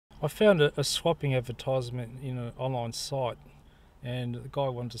I found a swapping advertisement in an online site, and the guy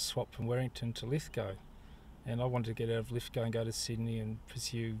wanted to swap from Wellington to Lithgow, and I wanted to get out of Lithgow and go to Sydney and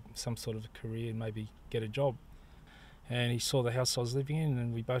pursue some sort of a career and maybe get a job. And he saw the house I was living in,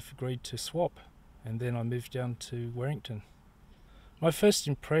 and we both agreed to swap. And then I moved down to Wellington. My first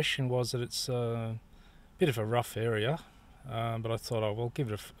impression was that it's a bit of a rough area, but I thought, oh, well,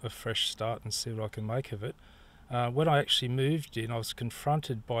 give it a fresh start and see what I can make of it. When I actually moved in, I was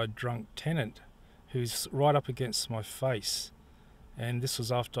confronted by a drunk tenant who's right up against my face. And this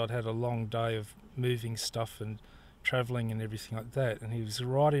was after I'd had a long day of moving stuff and travelling and everything like that. And he was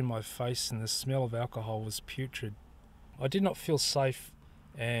right in my face, and the smell of alcohol was putrid. I did not feel safe,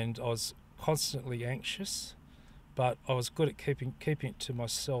 and I was constantly anxious, but I was good at keeping it to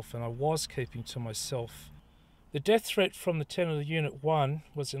myself, and I was keeping to myself. The death threat from the tenant of Unit 1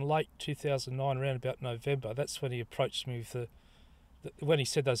 was in late 2009, around about November. That's when he approached me with when he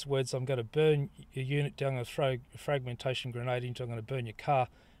said those words, I'm going to burn your unit down, I'm going to throw a fragmentation grenade into, I'm going to burn your car.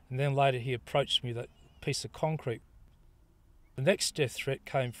 And then later he approached me with that piece of concrete. The next death threat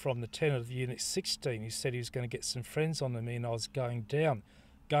came from the tenant of Unit 16. He said he was going to get some friends on me and I was going down.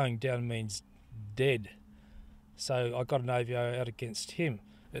 Going down means dead. So I got an AVO out against him.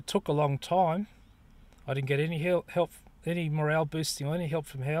 It took a long time. I didn't get any help, any morale boosting or any help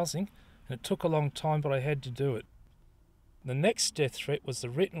from housing, and it took a long time, but I had to do it. The next death threat was the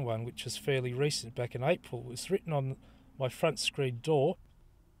written one, which was fairly recent, back in April. It was written on my front screen door.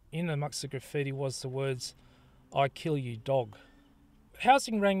 In amongst the graffiti was the words, I kill you, dog.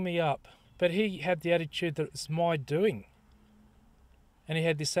 Housing rang me up, but he had the attitude that it was my doing. And he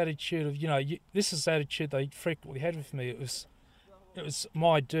had this attitude of, this is the attitude they frequently had with me. It was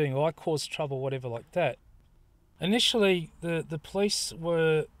my doing, or I caused trouble, whatever like that. Initially, the police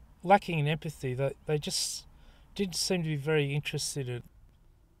were lacking in empathy. They just didn't seem to be very interested in it.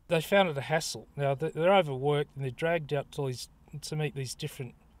 They found it a hassle. Now, they're overworked and they're dragged out to meet these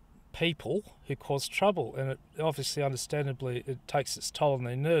different people who cause trouble. And it obviously, understandably, it takes its toll on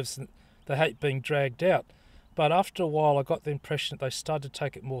their nerves and they hate being dragged out. But after a while, I got the impression that they started to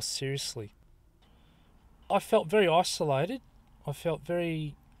take it more seriously. I felt very isolated. I felt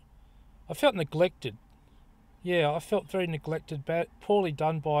neglected. Yeah, I felt very neglected, poorly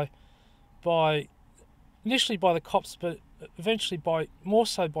done initially by the cops, but eventually more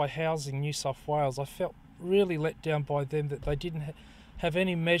so by Housing New South Wales. I felt really let down by them that they didn't have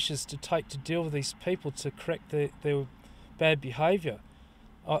any measures to take to deal with these people to correct their bad behaviour.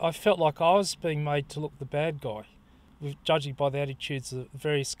 I felt like I was being made to look the bad guy, judging by the attitudes of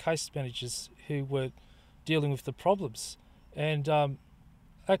various case managers who were dealing with the problems. And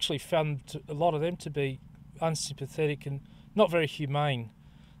actually found a lot of them to be unsympathetic and not very humane.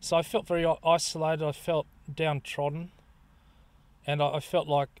 So I felt very isolated, I felt downtrodden, and I felt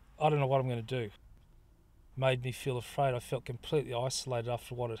like I don't know what I'm going to do. Made me feel afraid. I felt completely isolated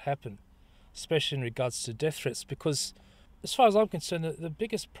after what had happened, especially in regards to death threats, because as far as I'm concerned, the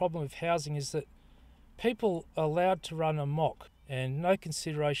biggest problem with housing is that people are allowed to run amok and no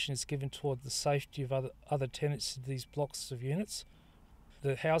consideration is given toward the safety of other tenants of these blocks of units.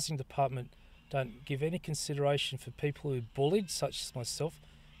 The housing department don't give any consideration for people who are bullied, such as myself,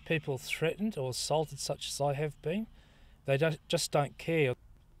 people threatened or assaulted, such as I have been. They just don't care.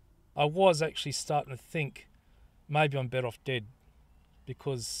 I was actually starting to think maybe I'm better off dead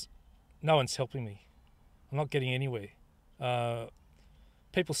because no one's helping me. I'm not getting anywhere.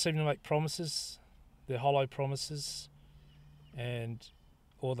 People seem to make promises, they're hollow promises,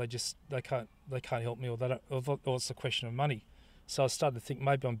 or they can't help me, or it's a question of money. So I started to think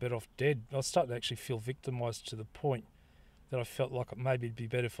maybe I'm better off dead. I was starting to actually feel victimised to the point that I felt like maybe it'd be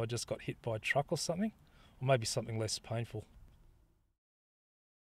better if I just got hit by a truck or something, or maybe something less painful.